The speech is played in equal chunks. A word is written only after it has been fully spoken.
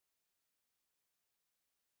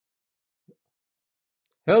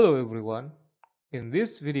Hello everyone. In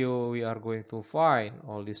this video we are going to find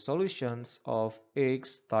all the solutions of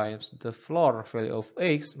x times the floor value of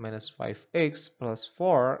x minus 5x plus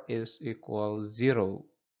 4 is equal 0.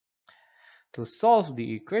 To solve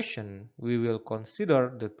the equation, we will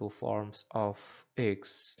consider the two forms of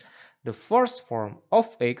x. The first form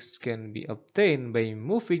of x can be obtained by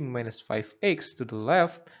moving minus 5x to the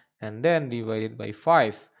left and then divided by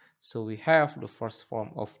 5. So we have the first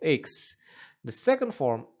form of x. The second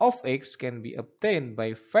form of x can be obtained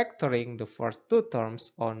by factoring the first two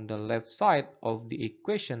terms on the left side of the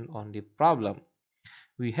equation on the problem.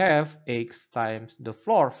 We have x times the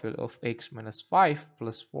floor value of x minus 5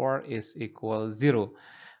 plus 4 is equal 0.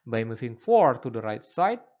 By moving 4 to the right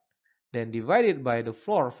side, then divided by the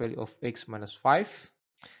floor value of x minus 5,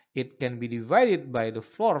 it can be divided by the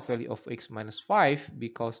floor value of x minus 5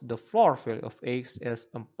 because the floor value of x is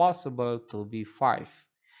impossible to be 5.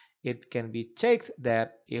 It can be checked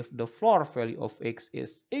that if the floor value of x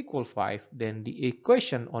is equal 5, then the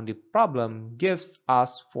equation on the problem gives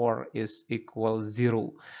us 4 is equal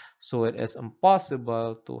 0. So it is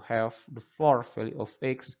impossible to have the floor value of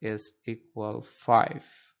x is equal 5.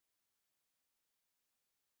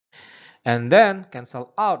 And then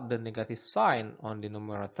cancel out the negative sign on the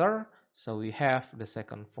numerator, so we have the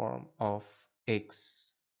second form of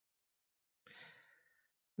x.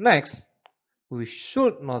 Next, we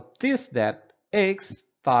should notice that x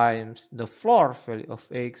times the floor value of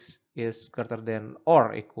x is greater than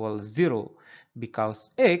or equal 0 because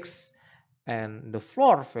x and the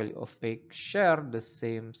floor value of x share the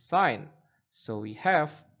same sign. So we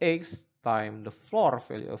have x times the floor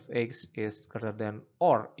value of x is greater than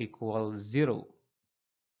or equal 0.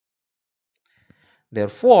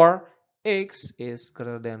 Therefore, x is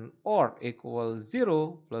greater than or equal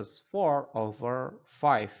 0 plus 4 over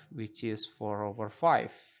 5, which is 4 over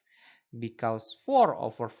 5. Because 4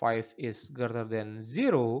 over 5 is greater than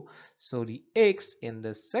 0, so the x in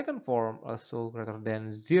the second form also greater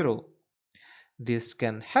than 0. This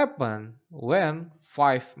can happen when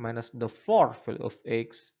 5 minus the floor value of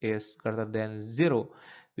x is greater than 0,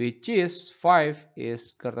 which is 5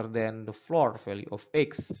 is greater than the floor value of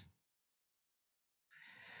x.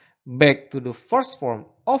 Back to the first form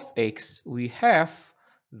of x, we have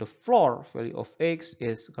the floor value of x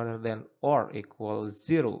is greater than or equal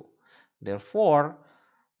 0. Therefore,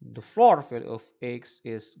 the floor value of x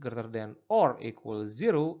is greater than or equal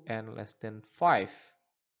 0 and less than 5.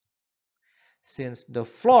 Since the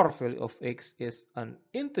floor value of x is an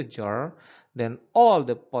integer, then all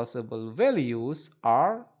the possible values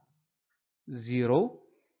are 0,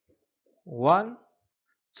 1,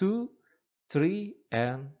 2, 3,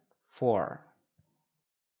 and 4.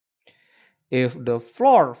 If the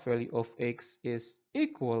floor value of x is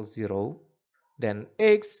equal 0, then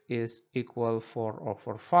x is equal 4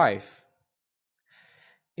 over 5.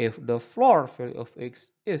 If the floor value of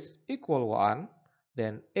x is equal 1,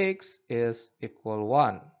 then x is equal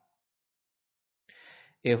 1.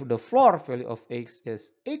 If the floor value of x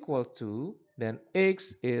is equal 2, then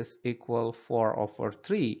x is equal 4 over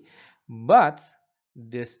 3. But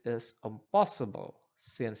this is impossible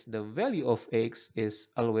since the value of x is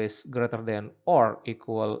always greater than or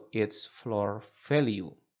equal its floor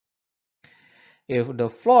value. If the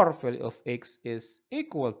floor value of x is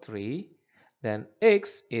equal 3, then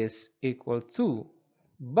x is equal 2.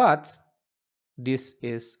 But this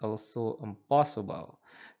is also impossible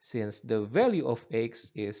since the value of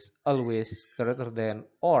x is always greater than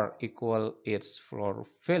or equal its floor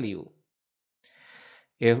value.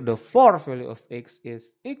 If the floor value of x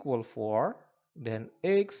is equal 4, then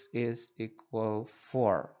x is equal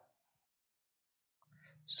 4.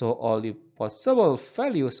 So all the possible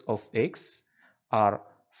values of x are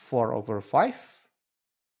 4 over 5,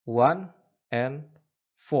 1, and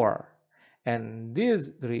 4. And these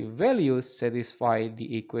three values satisfy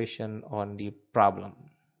the equation on the problem.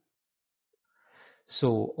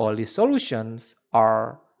 So all the solutions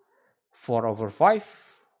are 4 over 5,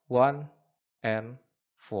 1, and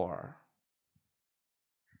 4.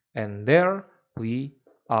 And there we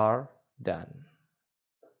are done.